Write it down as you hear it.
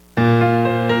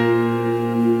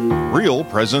Real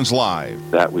Presence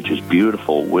Live. That which is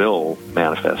beautiful will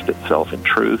manifest itself in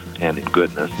truth and in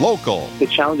goodness. Local. The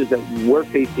challenges that we're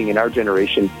facing in our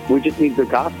generation, we just need the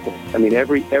gospel. I mean,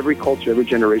 every culture, every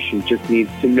generation just needs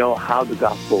to know how the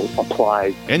gospel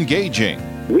applies. Engaging.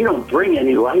 We don't bring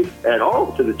any life at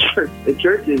all to the church. The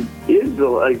church is the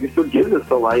life. It's what gives us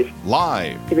the life.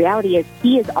 Live. The reality is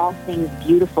He is all things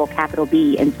beautiful, capital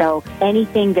B. And so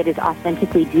anything that is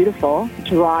authentically beautiful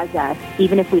draws us,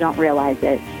 even if we don't realize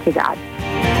it, to God.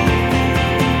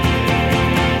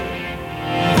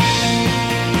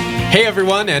 Hey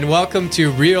everyone, and welcome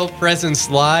to Real Presence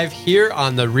Live here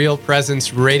on the Real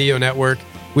Presence Radio Network.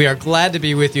 We are glad to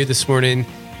be with you this morning.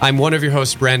 I'm one of your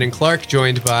hosts, Brandon Clark,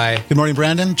 joined by... Good morning,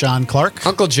 Brandon. John Clark.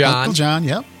 Uncle John. Uncle John,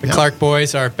 yep. The Clark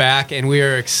boys are back, and we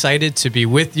are excited to be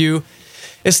with you.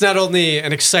 It's not only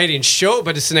an exciting show,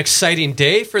 but it's an exciting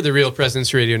day for the Real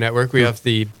Presence Radio Network. We have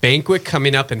the banquet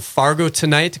coming up in Fargo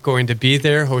tonight, going to be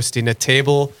there, hosting a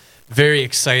table. Very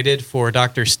excited for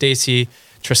Dr. Stacy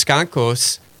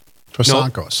Trasancos.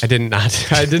 Trasancos. No,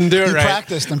 I didn't do it you right.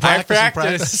 Practiced and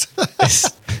practiced.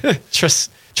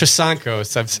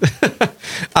 Trasancos.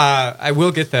 I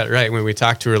will get that right when we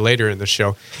talk to her later in the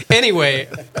show. Anyway,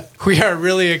 we are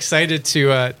really excited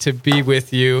to be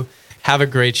with you. Have a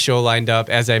great show lined up,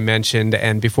 as I mentioned.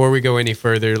 And before we go any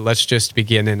further, let's just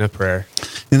begin in a prayer.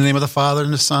 In the name of the Father,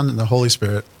 and the Son, and the Holy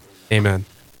Spirit. Amen.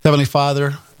 Heavenly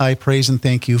Father, I praise and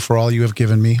thank you for all you have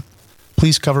given me.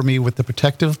 Please cover me with the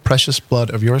protective, precious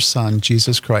blood of your Son,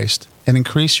 Jesus Christ, and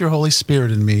increase your Holy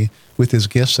Spirit in me with his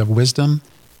gifts of wisdom,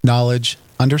 knowledge,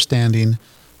 understanding,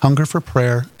 hunger for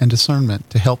prayer, and discernment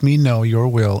to help me know your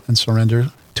will and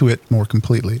surrender to it more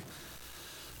completely.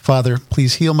 Father,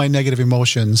 please heal my negative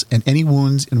emotions and any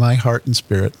wounds in my heart and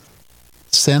spirit.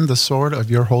 Send the sword of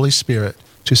your Holy Spirit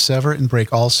to sever and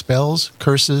break all spells,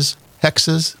 curses,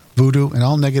 hexes, voodoo, and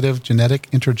all negative genetic,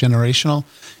 intergenerational,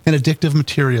 and addictive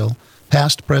material,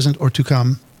 past, present, or to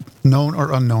come, known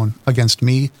or unknown, against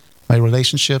me, my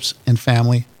relationships and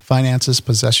family, finances,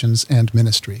 possessions, and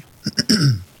ministry.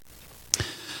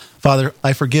 Father,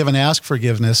 I forgive and ask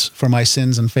forgiveness for my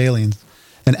sins and failings,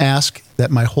 and ask that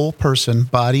my whole person,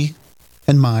 body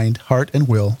and mind, heart and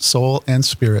will, soul and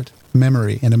spirit,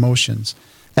 memory and emotions,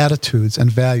 attitudes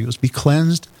and values be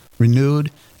cleansed,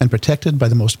 renewed, and protected by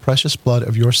the most precious blood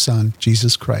of your Son,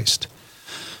 Jesus Christ.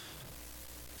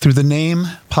 Through the name,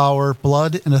 power,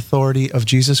 blood, and authority of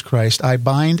Jesus Christ, I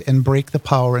bind and break the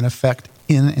power and effect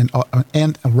in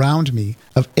and around me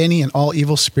of any and all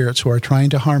evil spirits who are trying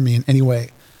to harm me in any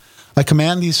way. I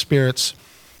command these spirits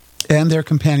and their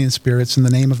companion spirits in the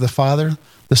name of the Father,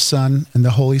 the Son, and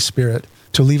the Holy Spirit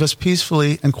to leave us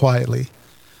peacefully and quietly.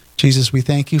 Jesus, we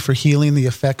thank you for healing the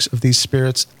effects of these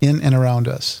spirits in and around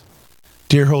us.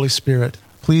 Dear Holy Spirit,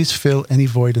 please fill any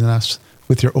void in us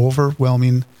with your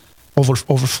overflowing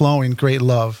great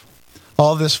love.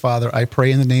 All this, Father, I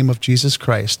pray in the name of Jesus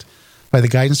Christ, by the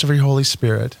guidance of your Holy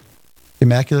Spirit.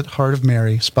 Immaculate Heart of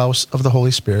Mary, spouse of the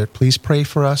Holy Spirit, please pray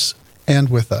for us and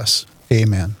with us.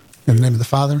 Amen. In the name of the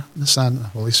Father, the Son, and the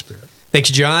Holy Spirit. Thanks,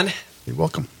 John. You're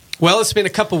welcome. Well, it's been a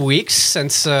couple weeks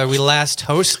since we last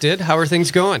hosted. How are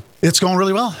things going? It's going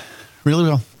really well. Really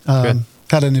well. Good.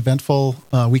 Had an eventful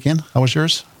weekend. How was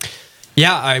yours?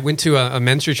 Yeah, I went to a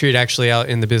men's retreat actually out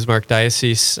in the Bismarck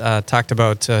Diocese, talked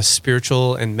about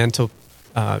spiritual and mental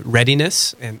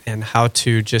readiness and how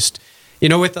to just,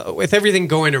 with everything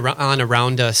going on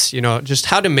around us, just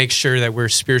how to make sure that we're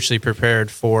spiritually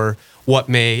prepared for what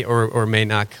may or may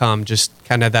not come, just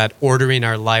kind of that ordering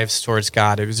our lives towards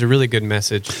God. It was a really good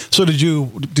message. So did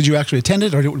you actually attend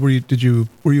it, or were you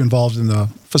involved in the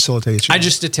facilitation? I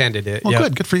just attended it. Well,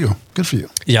 good for you. Good for you.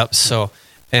 Yep. So,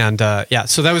 so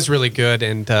that was really good.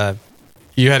 And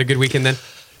you had a good weekend then?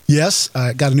 Yes,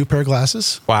 I got a new pair of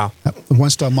glasses. Wow.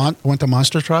 Went to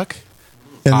Monster Truck,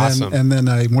 and awesome. then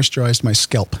I moisturized my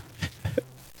scalp.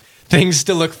 Things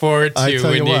to look forward to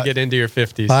when you get into your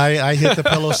 50s. I hit the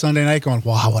pillow Sunday night going,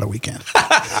 wow, what a weekend.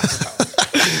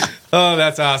 Oh,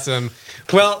 that's awesome.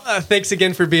 Well, thanks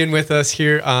again for being with us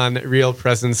here on Real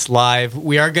Presence Live.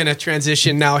 We are going to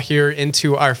transition now here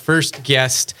into our first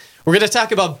guest. We're going to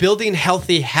talk about building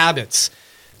healthy habits.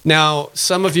 Now,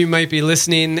 some of you might be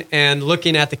listening and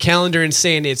looking at the calendar and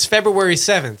saying it's February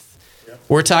 7th. Yep.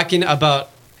 We're talking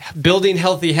about building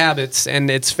healthy habits, and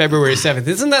it's February 7th.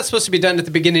 Isn't that supposed to be done at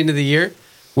the beginning of the year?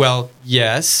 Well,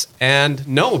 yes and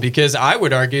no, because I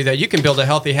would argue that you can build a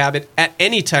healthy habit at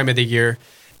any time of the year.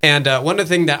 And one of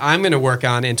the things that I'm going to work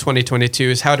on in 2022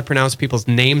 is how to pronounce people's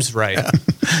names right.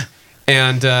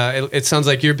 And it sounds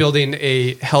like you're building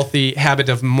a healthy habit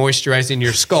of moisturizing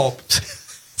your scalp.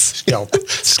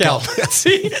 Scalp.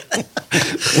 See?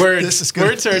 Words. This is good.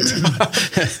 Words are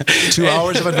tough. 2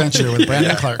 hours of adventure with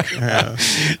Brandon Clark.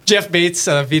 Jeff Bates,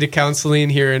 Vita Counseling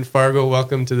here in Fargo.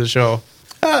 Welcome to the show.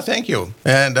 Thank you.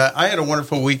 And I had a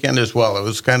wonderful weekend as well. It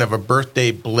was kind of a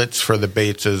birthday blitz for the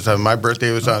Bateses. My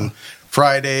birthday was on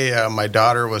Friday. My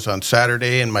daughter was on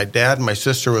Saturday, and my dad and my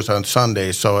sister was on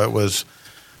Sunday. So it was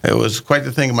quite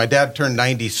the thing. My dad turned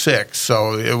 96,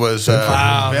 so it was.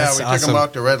 Wow, yeah, that's we awesome. took him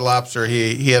out to Red Lobster.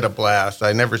 He had a blast.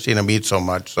 I never seen him eat so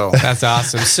much. So That's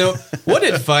awesome. So, what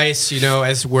advice,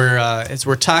 as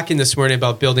we're talking this morning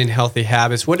about building healthy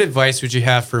habits, what advice would you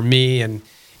have for me in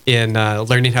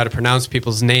learning how to pronounce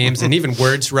people's names and even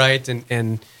words right,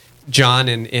 and John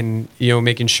in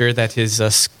making sure that his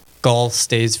skull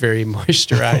stays very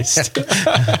moisturized?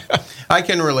 I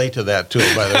can relate to that too,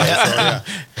 by the way. So, yeah.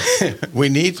 We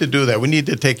need to do that. We need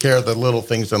to take care of the little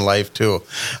things in life too.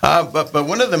 But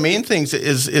one of the main things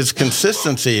is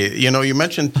consistency. You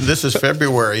mentioned this is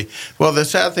February. Well, the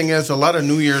sad thing is a lot of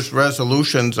New Year's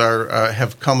resolutions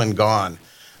have come and gone.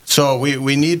 So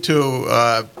we need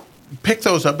to pick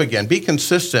those up again. Be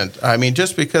consistent. I mean,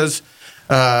 just because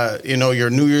your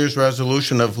New Year's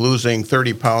resolution of losing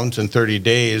 30 pounds in 30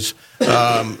 days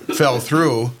fell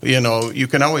through, you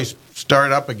can always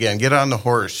start up again. Get on the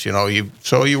horse.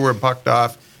 You were bucked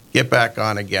off, get back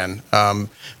on again.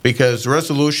 Because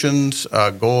resolutions,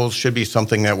 goals should be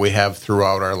something that we have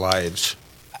throughout our lives.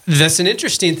 That's an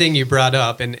interesting thing you brought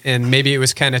up, and maybe it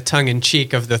was kind of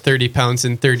tongue-in-cheek of the 30 pounds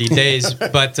in 30 days,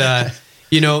 but,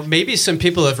 maybe some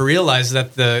people have realized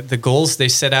that the goals they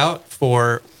set out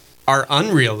for are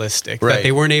unrealistic, right, that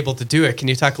they weren't able to do it. Can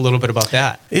you talk a little bit about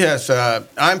that? Yes,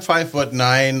 I'm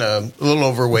 5'9", a little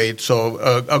overweight, so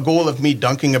a goal of me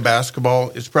dunking a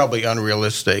basketball is probably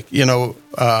unrealistic.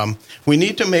 We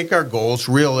need to make our goals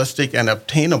realistic and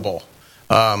obtainable.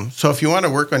 So if you want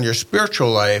to work on your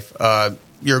spiritual life,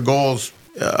 your goals,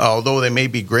 although they may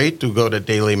be great to go to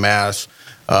daily mass,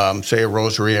 say a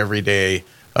rosary every day,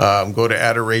 go to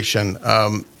adoration,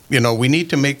 we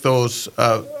need to make those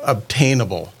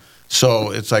obtainable.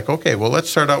 So it's like, okay, well, let's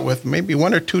start out with maybe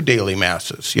 1 or 2 daily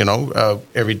masses.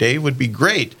 Every day would be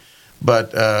great.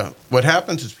 But what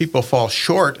happens is people fall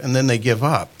short and then they give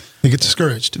up. They get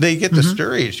discouraged. They get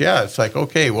discouraged, yeah. It's like,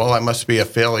 okay, well, I must be a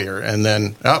failure. And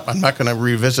then, I'm not going to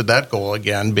revisit that goal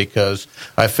again because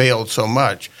I failed so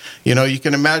much. You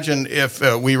can imagine if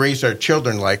we raise our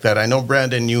children like that. I know,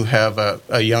 Brandon, you have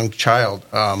a young child.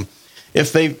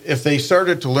 If they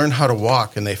started to learn how to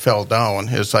walk and they fell down,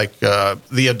 it's like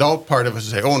the adult part of us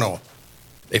say, oh, no,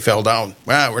 they fell down.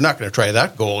 Well, we're not going to try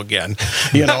that goal again,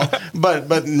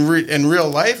 But in real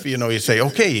life, you say,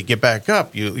 okay, you get back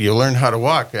up, you learn how to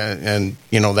walk, and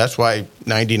that's why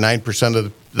 99%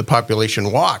 of the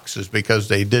population walks is because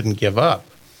they didn't give up.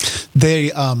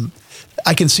 They,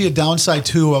 I can see a downside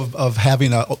too of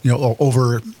having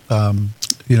over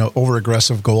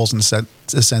aggressive goals in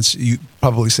the sense you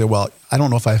probably say, well, I don't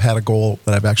know if I've had a goal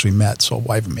that I've actually met, so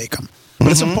why even make them?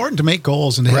 But it's important to make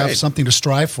goals and to have something to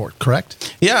strive for,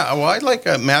 correct? Yeah, well, I like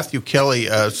Matthew Kelly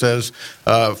says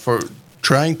for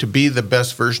trying to be the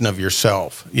best version of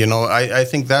yourself. I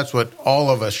think that's what all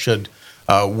of us should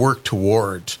work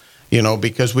towards,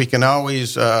 because we can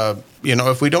always,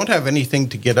 if we don't have anything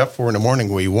to get up for in the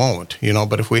morning, we won't,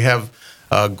 but if we have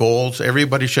goals,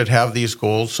 everybody should have these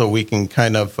goals so we can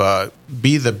kind of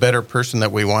be the better person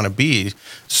that we want to be.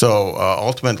 So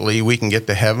ultimately, we can get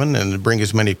to heaven and bring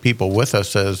as many people with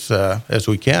us as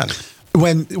we can.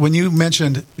 When you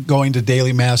mentioned going to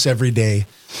daily mass every day,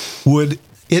 would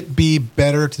it be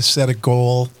better to set a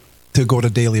goal to go to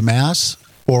daily mass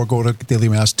or go to daily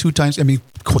mass 2 times? I mean,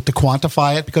 to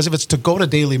quantify it, because if it's to go to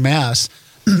daily mass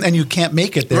and you can't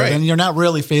make it there, then you're not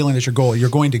really failing at your goal. You're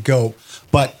going to go,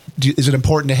 but is it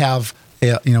important to have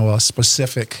a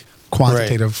specific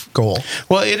quantitative goal?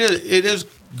 Well, it is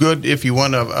good if you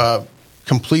want to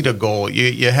complete a goal.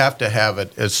 You have to have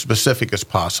it as specific as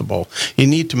possible. You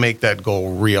need to make that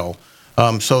goal real.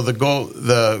 So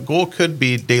the goal could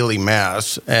be daily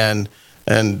mass, and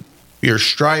you're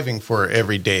striving for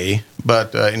every day.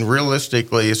 But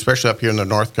realistically, especially up here in the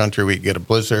North Country, we get a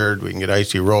blizzard, we can get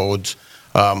icy roads.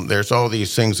 There's all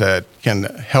these things that can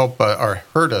help or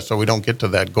hurt us so we don't get to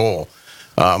that goal.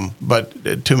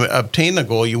 But to obtain the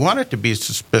goal, you want it to be as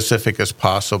specific as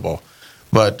possible.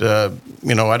 But, I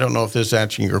don't know if this is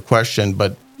answering your question,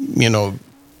 but,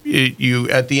 you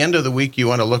at the end of the week, you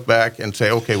want to look back and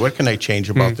say, okay, what can I change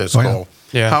about this goal?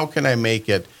 Yeah. How can I make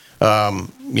it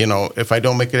If I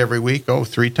don't make it every week,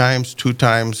 3 times, 2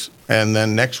 times, and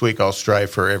then next week I'll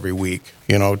strive for every week,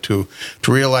 to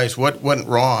realize what went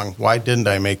wrong. Why didn't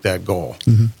I make that goal?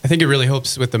 Mm-hmm. I think it really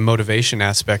helps with the motivation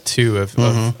aspect, too,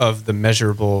 of the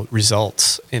measurable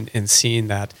results in seeing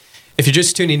that. If you're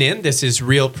just tuning in, this is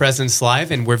Real Presence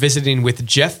Live, and we're visiting with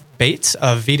Jeff Bates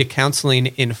of Vita Counseling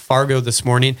in Fargo this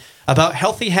morning about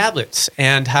healthy habits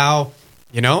and how,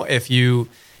 if you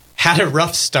had a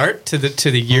rough start to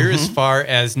the year as far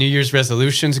as New Year's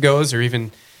resolutions goes, or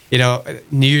even,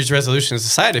 New Year's resolutions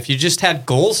aside, if you just had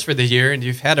goals for the year and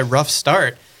you've had a rough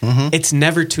start, it's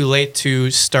never too late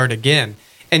to start again.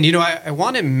 And, I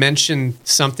want to mention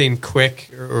something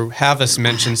quick, or have us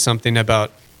mention something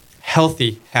about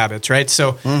healthy habits, right?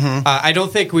 So I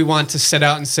don't think we want to set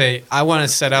out and say, I want to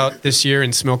set out this year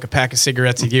and smoke a pack of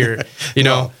cigarettes a year,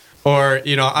 no. Or,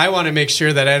 I want to make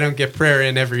sure that I don't get prayer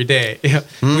in every day.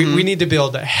 We need to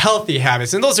build healthy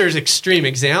habits. And those are extreme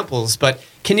examples, but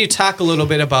can you talk a little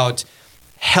bit about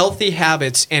healthy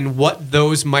habits and what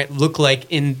those might look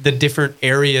like in the different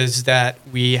areas that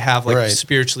we have, like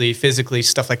spiritually, physically,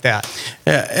 stuff like that?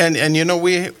 Yeah, and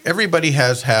everybody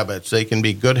has habits. They can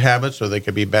be good habits, or they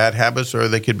could be bad habits, or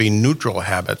they could be neutral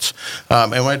habits. And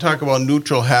when I talk about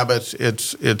neutral habits,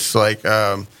 it's like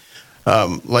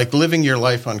living your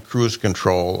life on cruise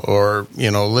control, or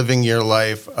living your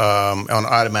life on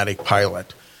automatic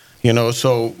pilot.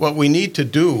 So what we need to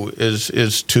do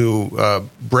is to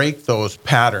break those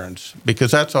patterns,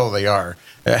 because that's all they are.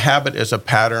 A habit is a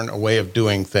pattern, a way of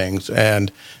doing things,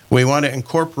 and we want to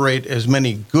incorporate as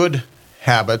many good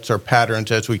habits or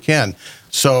patterns as we can.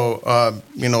 So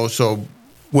so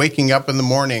waking up in the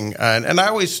morning, and I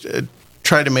always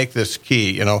try to make this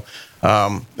key. And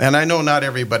I know not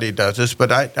everybody does this,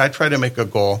 but I try to make a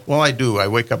goal. Well, I do. I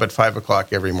wake up at 5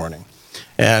 o'clock every morning,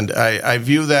 and I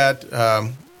view that.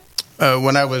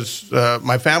 When I was,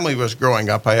 my family was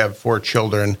growing up, I have 4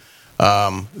 children.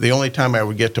 The only time I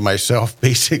would get to myself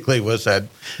basically was at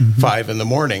 5 in the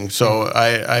morning. So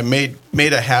I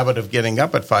made a habit of getting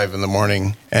up at 5 in the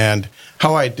morning. And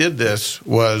how I did this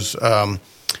was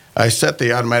I set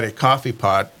the automatic coffee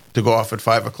pot to go off at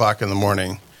 5 o'clock in the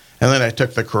morning, and then I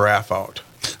took the carafe out.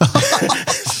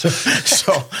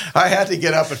 So I had to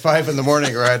get up at 5 in the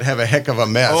morning, or I'd have a heck of a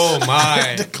mess. Oh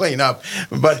my! To clean up.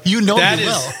 But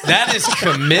that is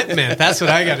commitment. That's what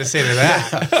I got to say to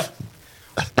that.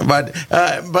 But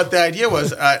the idea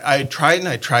was, I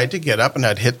tried to get up, and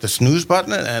I'd hit the snooze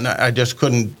button, and I just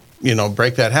couldn't,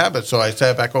 break that habit. So I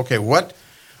sat back. Okay, what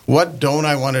don't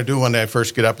I want to do when I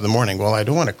first get up in the morning? Well, I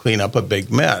don't want to clean up a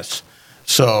big mess.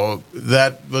 So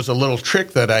that was a little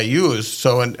trick that I used.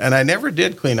 So and I never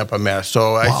did clean up a mess.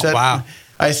 So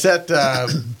I set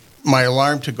my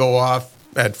alarm to go off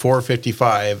at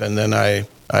 4:55, and then I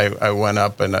went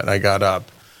up and I got up.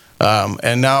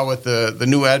 And now with the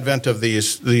new advent of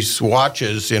these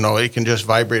watches, it can just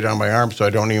vibrate on my arm, so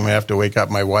I don't even have to wake up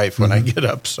my wife when I get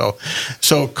up. So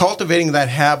cultivating that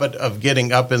habit of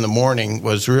getting up in the morning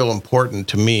was real important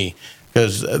to me.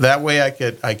 Because that way I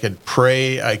could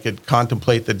pray, I could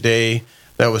contemplate the day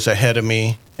that was ahead of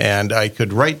me, and I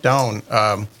could write down.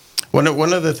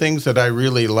 One of the things that I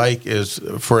really like is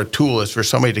for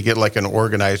somebody to get like an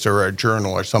organizer or a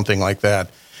journal or something like that,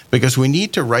 because we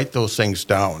need to write those things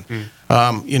down.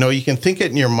 You can think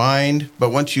it in your mind, but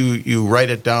once you write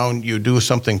it down, you do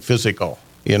something physical,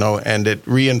 and it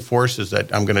reinforces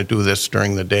that I'm going to do this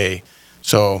during the day.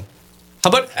 So. How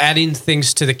about adding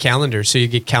things to the calendar so you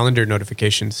get calendar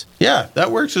notifications? Yeah, that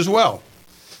works as well.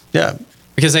 Yeah.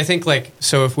 Because I think,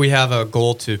 so if we have a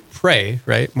goal to pray,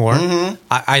 right, more,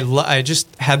 I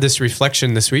just had this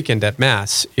reflection this weekend at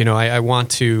Mass. I want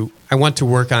to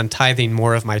work on tithing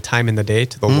more of my time in the day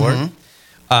to the Lord.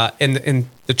 And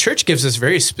the church gives us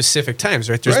very specific times,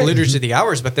 right? There's Liturgy of the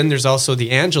Hours, but then there's also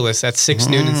the Angelus at 6,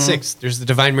 noon, and 6. There's the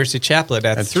Divine Mercy Chaplet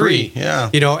at 3. Yeah.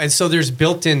 And so there's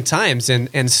built-in times.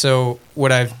 And so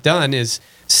what I've done is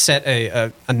set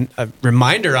a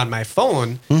reminder on my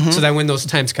phone so that when those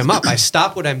times come up, I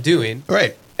stop what I'm doing.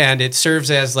 Right. And it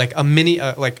serves as like a mini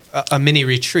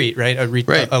retreat, right?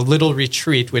 A little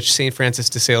retreat, which St. Francis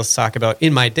de Sales talk about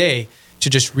in my day, to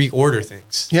just reorder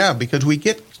things. Yeah, because we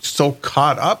get so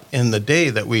caught up in the day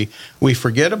that we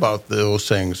forget about those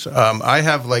things. I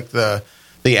have like the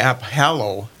app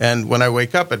Hallow, and when I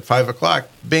wake up at 5 o'clock,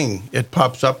 bing, it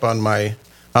pops up on my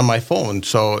phone.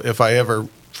 So if I ever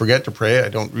forget to pray, I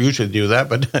don't usually do that,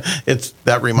 but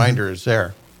that reminder is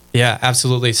there. Yeah,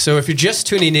 absolutely. So if you're just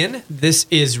tuning in, this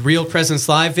is Real Presence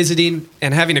Live, visiting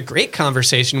and having a great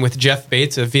conversation with Jeff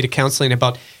Bates of Vita Counseling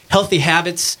about healthy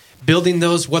habits, building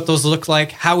those, what those look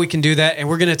like, how we can do that. And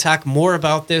we're going to talk more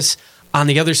about this on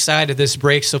the other side of this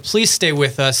break. So please stay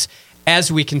with us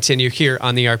as we continue here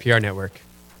on the RPR Network.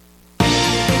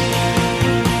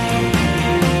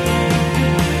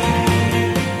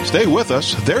 Stay with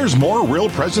us. There's more Real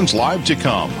Presence Live to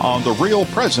come on the Real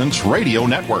Presence Radio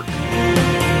Network.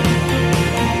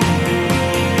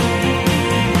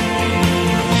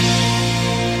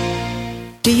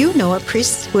 Do you know a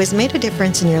priest who has made a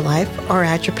difference in your life or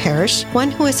at your parish?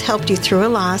 One who has helped you through a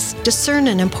loss, discern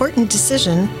an important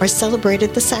decision, or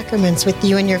celebrated the sacraments with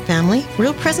you and your family?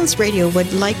 Real Presence Radio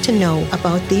would like to know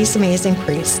about these amazing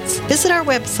priests. Visit our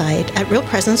website at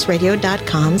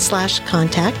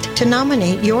realpresenceradio.com/contact to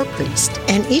nominate your priest.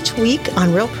 And each week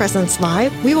on Real Presence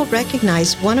Live, we will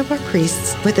recognize one of our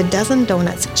priests with a dozen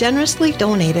donuts generously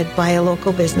donated by a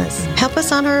local business. Help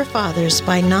us honor our fathers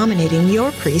by nominating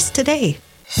your priest today.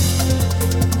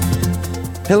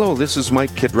 Hello, this is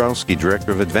Mike Kidrowski,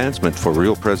 Director of Advancement for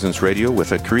Real Presence Radio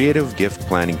with a creative gift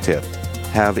planning tip.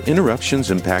 Have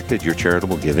interruptions impacted your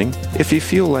charitable giving? If you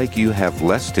feel like you have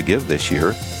less to give this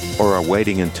year or are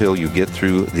waiting until you get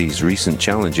through these recent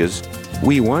challenges,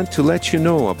 we want to let you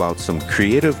know about some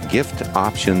creative gift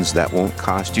options that won't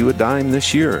cost you a dime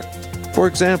this year. For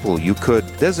example, you could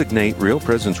designate Real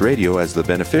Presence Radio as the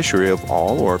beneficiary of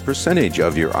all or percentage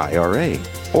of your IRA,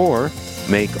 or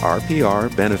make RPR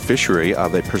beneficiary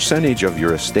of a percentage of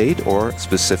your estate or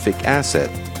specific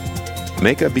asset.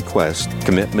 Make a bequest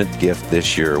commitment gift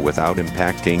this year without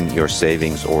impacting your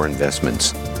savings or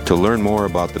investments. To learn more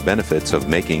about the benefits of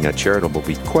making a charitable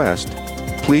bequest,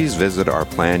 please visit our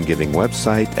plan giving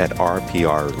website at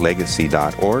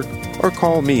rprlegacy.org or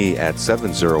call me at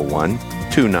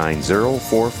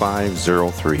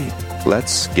 701-290-4503.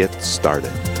 Let's get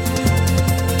started.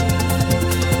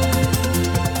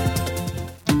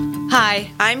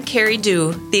 Hi, I'm Carrie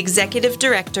Dew, the Executive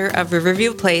Director of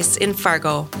Riverview Place in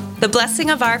Fargo. The blessing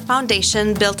of our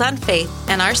foundation, built on faith,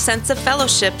 and our sense of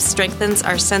fellowship strengthens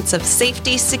our sense of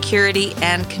safety, security,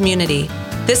 and community.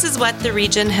 This is what the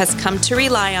region has come to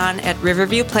rely on at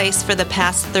Riverview Place for the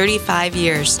past 35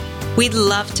 years. We'd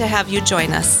love to have you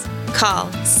join us. Call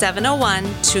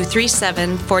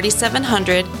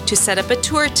 701-237-4700 to set up a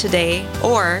tour today,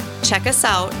 or check us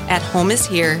out at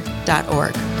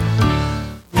homeishere.org.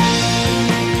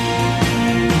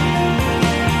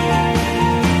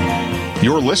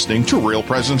 You're listening to Real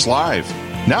Presence Live.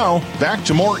 Now, back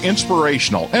to more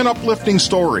inspirational and uplifting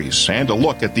stories and a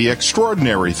look at the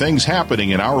extraordinary things happening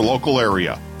in our local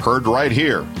area. Heard right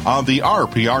here on the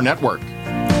RPR Network.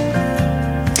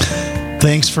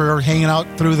 Thanks for hanging out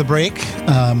through the break.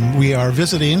 We are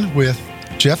visiting with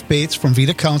Jeff Bates from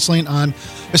Vita Counseling on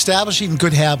establishing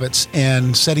good habits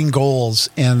and setting goals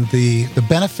and the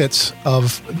benefits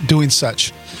of doing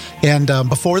such. And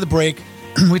before the break,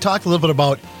 we talked a little bit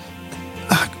about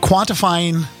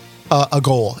quantifying a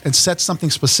goal and set something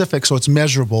specific so it's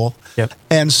measurable. Yep.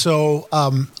 And so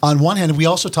on one hand, we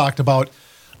also talked about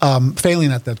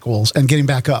failing at that goals and getting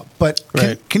back up. But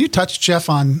can you touch, Jeff,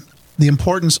 on the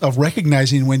importance of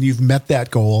recognizing when you've met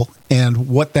that goal and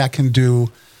what that can do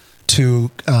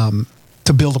to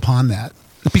build upon that?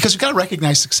 Because you've got to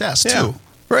recognize success, too.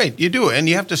 Right, you do, and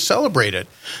you have to celebrate it.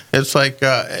 It's like,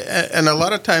 and a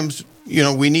lot of times,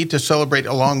 we need to celebrate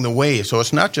along the way. So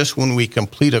it's not just when we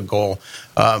complete a goal.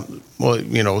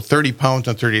 30 pounds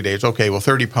in 30 days. Okay,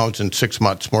 30 pounds in 6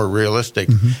 months, more realistic.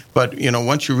 Mm-hmm. But,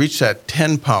 once you reach that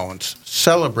 10 pounds,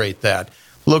 celebrate that.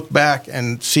 Look back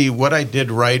and see what I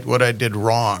did right, what I did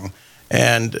wrong.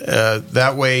 And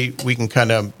that way we can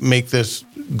kind of make this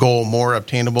goal more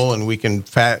obtainable, and we can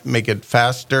make it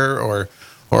faster, or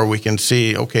we can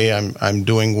see, okay, I'm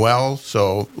doing well,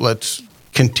 so let's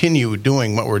continue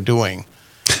doing what we're doing.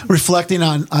 Reflecting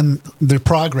on the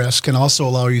progress can also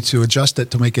allow you to adjust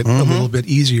it to make it a little bit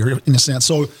easier in a sense.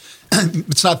 So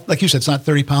it's not, like you said, it's not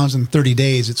 30 pounds in 30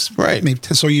 days. It's right. Maybe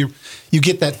so you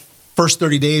get that first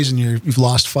 30 days and you've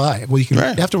lost 5. Well, you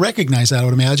have to recognize that, I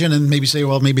would imagine, and maybe say,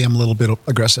 well, maybe I'm a little bit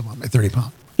aggressive on my 30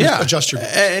 pound. Yeah. Adjust your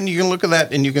goals. And you can look at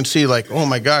that and you can see, like, oh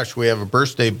my gosh, we have a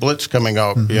birthday blitz coming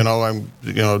out.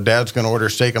 Mm-hmm. Dad's going to order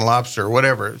steak and lobster or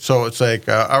whatever. So it's like,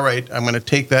 all right, I'm going to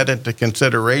take that into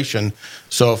consideration.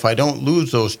 So if I don't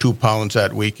lose those 2 pounds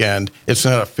that weekend, it's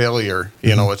not a failure.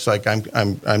 It's like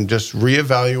I'm just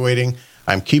reevaluating.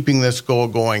 I'm keeping this goal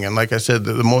going. And like I said,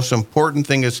 the most important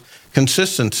thing is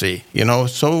consistency,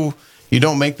 so you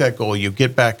don't make that goal. You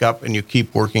get back up and you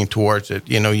keep working towards it.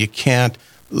 You can't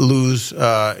lose,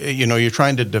 you're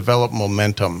trying to develop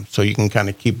momentum so you can kind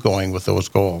of keep going with those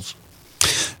goals.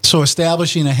 So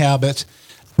establishing a habit,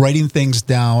 writing things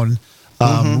down,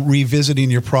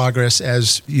 revisiting your progress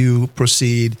as you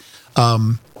proceed.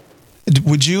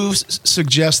 Would you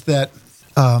suggest that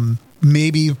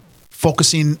maybe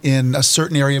focusing in a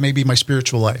certain area, maybe my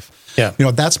spiritual life. Yeah.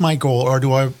 That's my goal. Or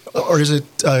does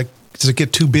it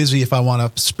get too busy if I want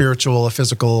a spiritual, a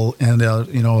physical, and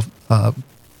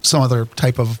some other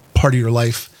type of part of your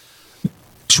life?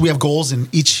 Should we have goals in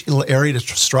each little area to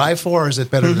strive for, or is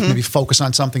it better to maybe focus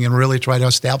on something and really try to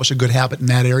establish a good habit in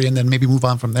that area and then maybe move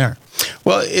on from there?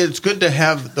 Well, it's good to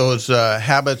have those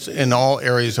habits in all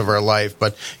areas of our life,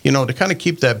 but to kind of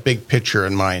keep that big picture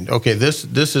in mind. Okay, this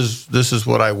is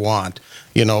what I want.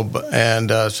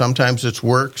 And sometimes it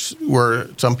works where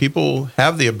some people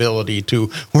have the ability to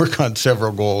work on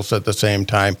several goals at the same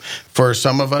time. For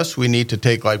some of us, we need to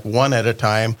take like one at a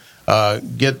time.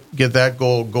 Get that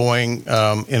goal going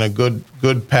in a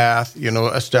good path.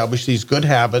 Establish these good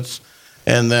habits,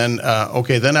 and then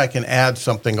then I can add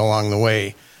something along the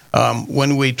way.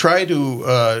 When we try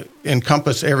to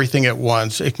encompass everything at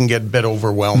once, it can get a bit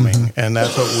overwhelming, and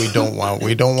that's what we don't want.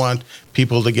 We don't want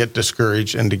people to get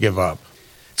discouraged and to give up.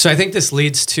 So I think this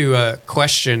leads to a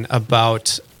question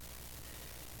about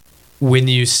when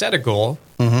you set a goal,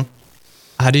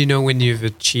 how do you know when you've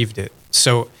achieved it?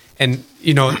 So, and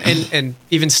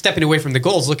even stepping away from the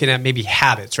goals, looking at maybe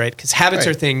habits, right? Because habits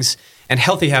are things, and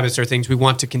healthy habits are things we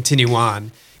want to continue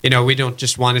on. We don't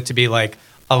just want it to be like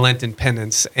a Lenten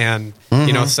penance, and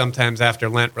sometimes after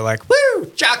Lent we're like,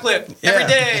 woo, chocolate every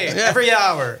day, every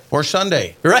hour, or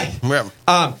Sunday, right?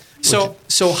 Yeah.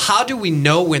 So how do we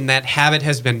know when that habit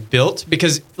has been built?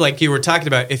 Because like you were talking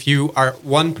about, if you are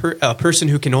a person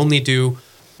who can only do,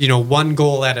 one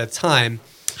goal at a time,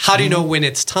 how do you know when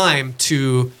it's time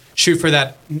to shoot for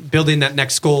that, building that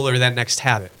next goal or that next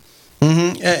habit?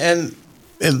 And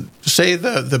say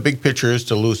the big picture is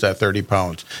to lose that 30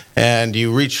 pounds, and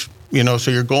you reach,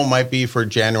 so your goal might be for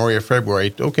January or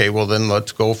February. Okay, well then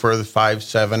let's go for the 5,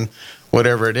 7,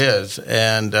 whatever it is.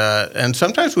 And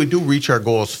sometimes we do reach our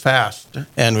goals fast,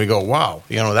 and we go, wow,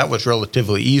 that was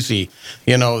relatively easy,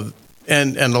 and a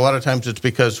lot of times it's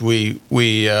because we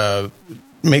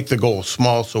make the goal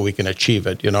small so we can achieve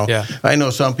it. Yeah. I know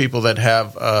some people that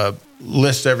have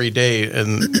lists every day,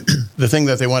 and the thing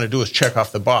that they want to do is check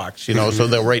off the box, so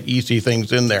they'll write easy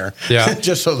things in there,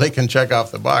 just so they can check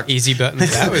off the box. Easy button.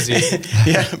 That was easy.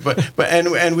 Yeah, but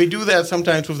we do that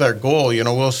sometimes with our goal.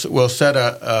 We'll set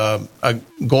a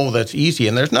goal that's easy,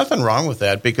 and there's nothing wrong with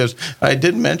that, because I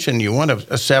did mention you want to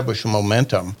establish a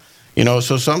momentum.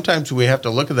 So sometimes we have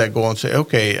to look at that goal and say,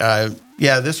 okay,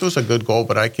 this was a good goal,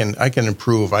 but I can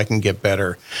improve, I can get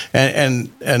better, and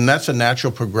that's a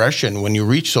natural progression. When you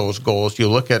reach those goals, you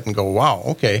look at it and go, wow,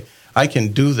 okay, I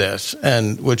can do this,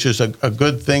 and which is a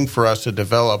good thing for us to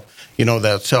develop,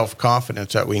 that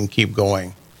self-confidence that we can keep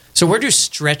going. So where do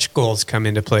stretch goals come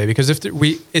into play? Because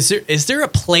is there a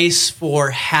place for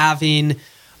having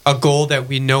a goal that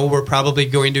we know we're probably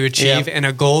going to achieve, and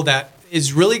a goal that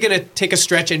is really going to take a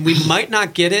stretch, and we might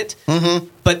not get it,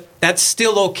 but that's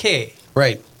still okay?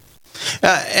 Right.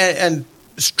 And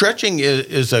stretching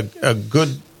is a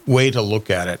good way to look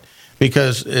at it,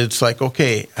 because it's like,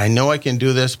 okay, I know I can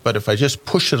do this, but if I just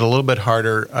push it a little bit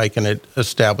harder, I can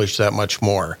establish that much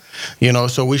more.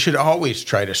 So we should always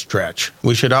try to stretch.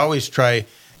 We should always try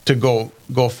to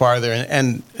go farther.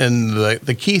 And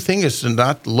the key thing is to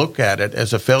not look at it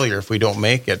as a failure if we don't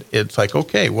make it. It's like,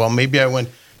 okay, well, maybe I went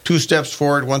 2 steps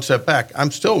forward, 1 step back. I'm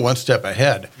still 1 step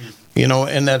ahead.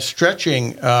 And that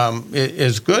stretching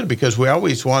is good, because we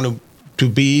always want to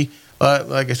be,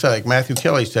 like I said, like Matthew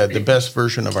Kelly said, the best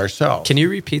version of ourselves. Can you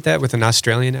repeat that with an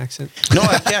Australian accent? No,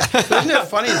 I can't. Isn't it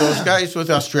funny, those guys with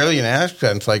Australian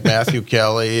accents like Matthew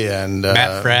Kelly and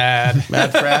Matt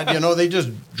Fradd, they just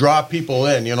draw people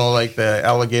in, like the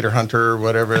alligator hunter or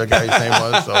whatever the guy's name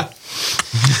was.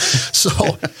 So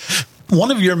one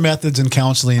of your methods in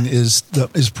counseling is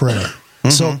prayer.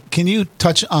 So can you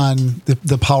touch on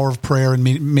the power of prayer and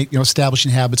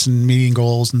establishing habits and meeting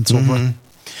goals and so forth?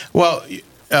 Well,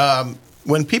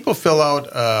 when people fill out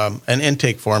an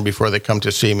intake form before they come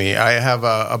to see me, I have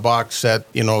a box set,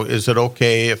 is it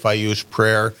okay if I use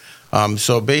prayer?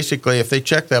 So basically, if they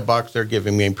check that box, they're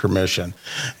giving me permission.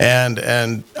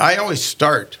 And I always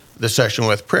start the session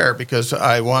with prayer, because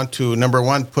I want to, number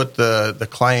one, put the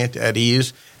client at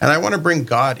ease, and I want to bring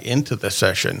God into the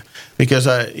session, because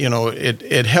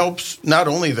it helps not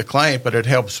only the client, but it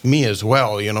helps me as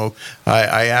well.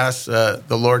 I ask the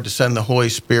Lord to send the Holy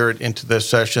Spirit into this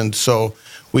session so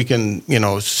we can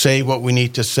say what we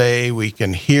need to say, we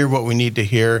can hear what we need to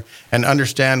hear, and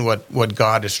understand what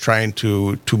God is trying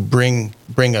to bring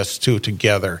us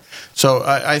together. So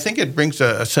I think it brings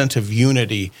a sense of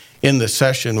unity in the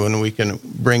session when we can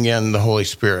bring in the Holy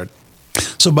Spirit.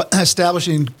 So but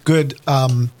establishing good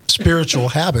spiritual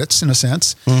habits, in a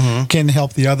sense, can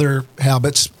help the other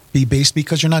habits be based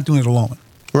because you're not doing it alone.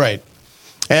 Right.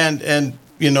 And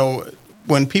you know,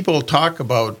 when people talk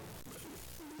about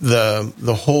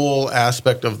the whole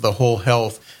aspect of the whole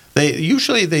health, they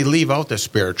usually leave out the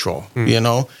spiritual. You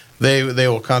know, they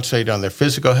will concentrate on their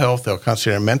physical health, they'll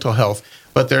concentrate on mental health,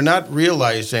 but they're not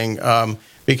realizing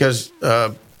because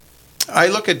I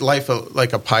look at life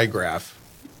like a pie graph.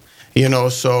 You know,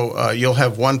 so you'll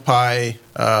have one pie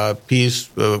piece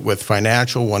with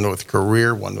financial, one with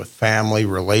career, one with family,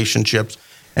 relationships,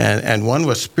 and one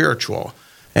with spiritual.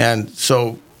 And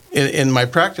so in my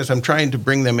practice, I'm trying to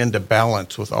bring them into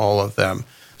balance with all of them.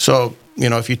 So, you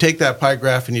know, if you take that pie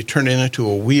graph and you turn it into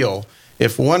a wheel,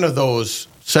 if one of those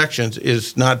sections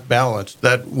is not balanced,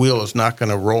 that wheel is not going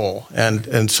to roll.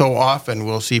 And so often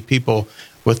we'll see people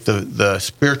with the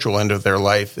spiritual end of their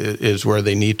life is where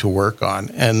they need to work on.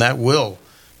 And that will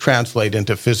translate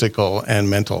into physical and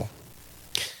mental.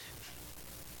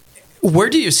 Where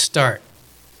do you start?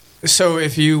 So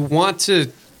if you want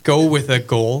to go with a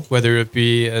goal, whether it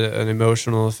be an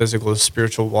emotional, physical, or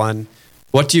spiritual one,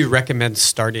 what do you recommend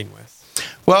starting with?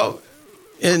 Well,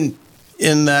 in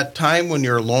that time when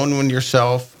you're alone with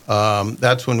yourself,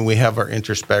 that's when we have our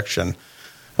introspection.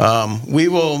 We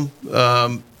will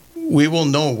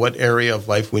know what area of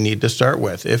life we need to start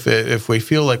with. If we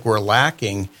feel like we're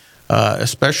lacking,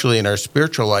 especially in our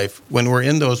spiritual life, when we're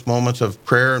in those moments of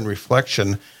prayer and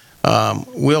reflection,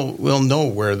 we'll know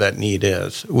where that need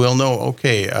is. We'll know,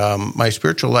 okay, my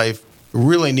spiritual life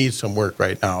really needs some work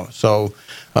right now. So,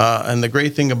 and the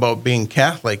great thing about being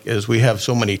Catholic is we have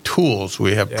so many tools.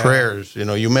 We have prayers. You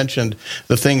know, you mentioned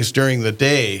the things during the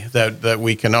day that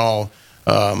we can all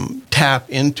tap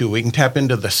into. We can tap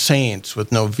into the saints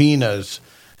with novenas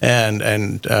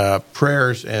and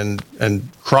prayers and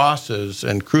crosses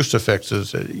and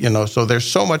crucifixes. You know, so there's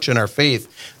so much in our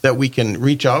faith that we can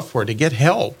reach out for to get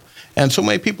help. And so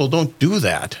many people don't do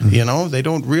that. You know, they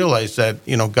don't realize that,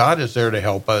 you know, God is there to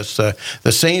help us.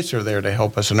 The saints are there to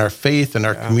help us, and our faith and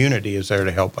our community is there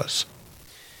to help us.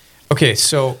 Okay,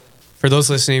 so for those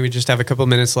listening, we just have a couple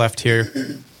minutes left here.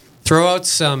 Throw out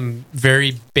some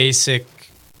very basic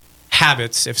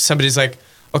habits. If somebody's like,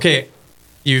 okay,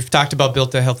 you've talked about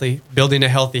building a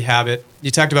healthy habit.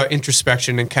 You talked about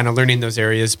introspection and kind of learning those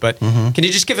areas, but can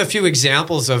you just give a few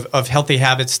examples of healthy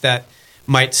habits that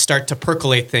might start to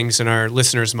percolate things in our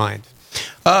listeners' mind?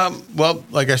 Well,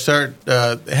 like I said,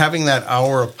 having that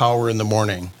hour of power in the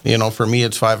morning. You know, for me,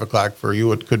 it's 5 o'clock. For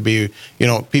you, it could be, you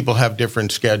know, people have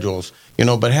different schedules. You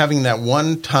know, but having that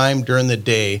one time during the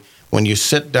day when you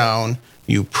sit down,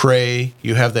 you pray,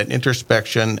 you have that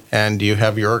introspection, and you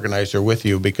have your organizer with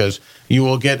you, because you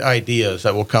will get ideas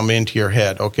that will come into your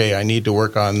head. Okay, I need to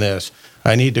work on this.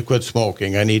 I need to quit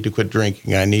smoking. I need to quit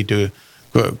drinking. I need to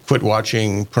quit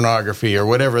watching pornography, or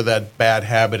whatever that bad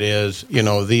habit is. You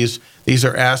know, these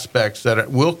are aspects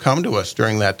that will come to us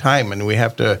during that time, and we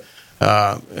have to,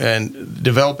 and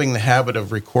developing the habit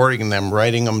of recording them,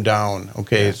 writing them down.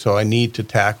 Okay, so I need to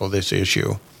tackle this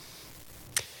issue.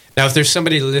 Now, if there's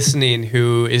somebody listening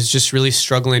who is just really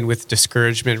struggling with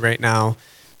discouragement right now,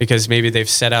 because maybe they've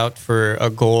set out for a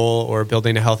goal or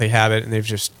building a healthy habit and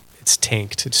it's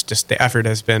tanked. It's just the effort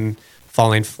has been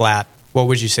falling flat. What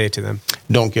would you say to them?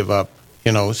 Don't give up.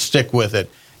 You know, stick with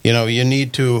it. You know, you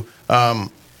need to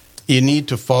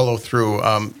follow through.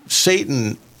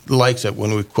 Satan likes it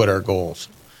when we quit our goals.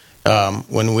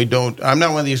 When we don't. I'm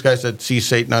not one of these guys that sees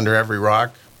Satan under every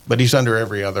rock, but he's under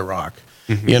every other rock.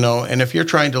 You know, and if you're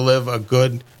trying to live a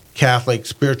good Catholic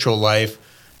spiritual life,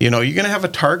 you know, you're going to have a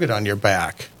target on your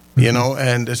back. You know,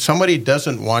 and somebody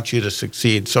doesn't want you to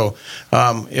succeed. So,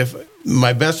 if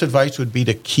my best advice would be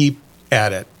to keep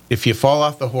at it. If you fall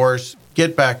off the horse,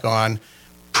 get back on,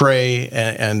 pray,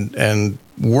 and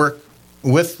work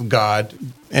with God,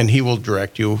 and He will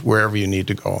direct you wherever you need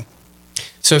to go.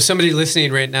 So if somebody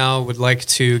listening right now would like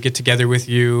to get together with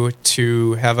you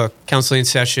to have a counseling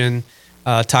session,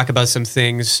 talk about some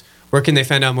things, where can they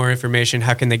find out more information?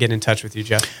 How can they get in touch with you,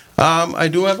 Jeff? I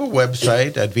do have a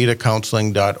website at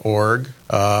vitacounseling.org.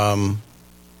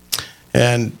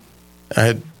 And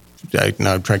I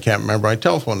can't remember my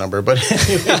telephone number, but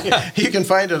you can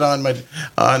find it on my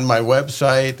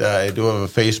website. I do have a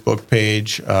Facebook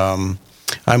page.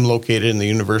 I'm located in the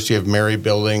University of Mary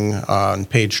building on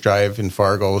Page Drive in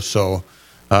Fargo, so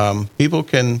people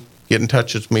can get in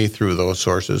touch with me through those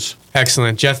sources.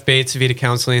 Excellent. Jeff Bates, Vita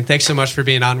Counseling. Thanks so much for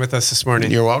being on with us this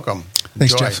morning. You're welcome.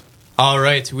 Thanks, Jeff. All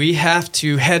right, we have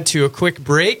to head to a quick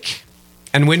break,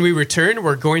 and when we return,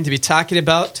 we're going to be talking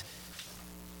about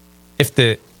if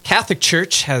the Catholic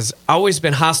Church has always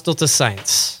been hostile to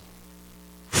science.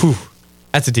 Whew,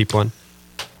 that's a deep one.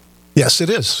 Yes, it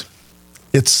is.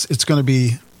 It's going to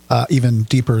be even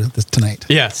deeper tonight.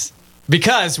 Yes,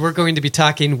 because we're going to be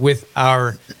talking with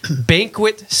our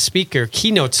banquet speaker,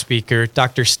 keynote speaker,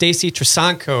 Dr. Stacy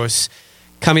Trasancos,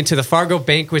 coming to the Fargo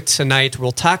banquet tonight.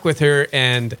 We'll talk with her,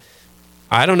 and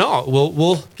I don't know,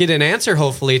 we'll get an answer,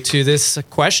 hopefully, to this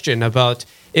question about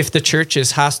if the church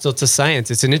is hostile to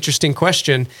science. It's an interesting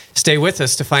question. Stay with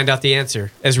us to find out the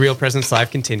answer as Real Presence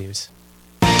Live continues.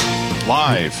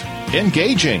 Live,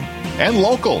 engaging, and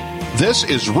local. This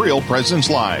is Real Presence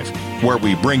Live, where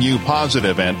we bring you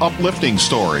positive and uplifting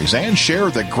stories and share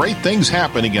the great things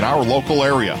happening in our local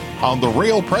area on the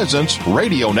Real Presence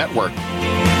Radio Network.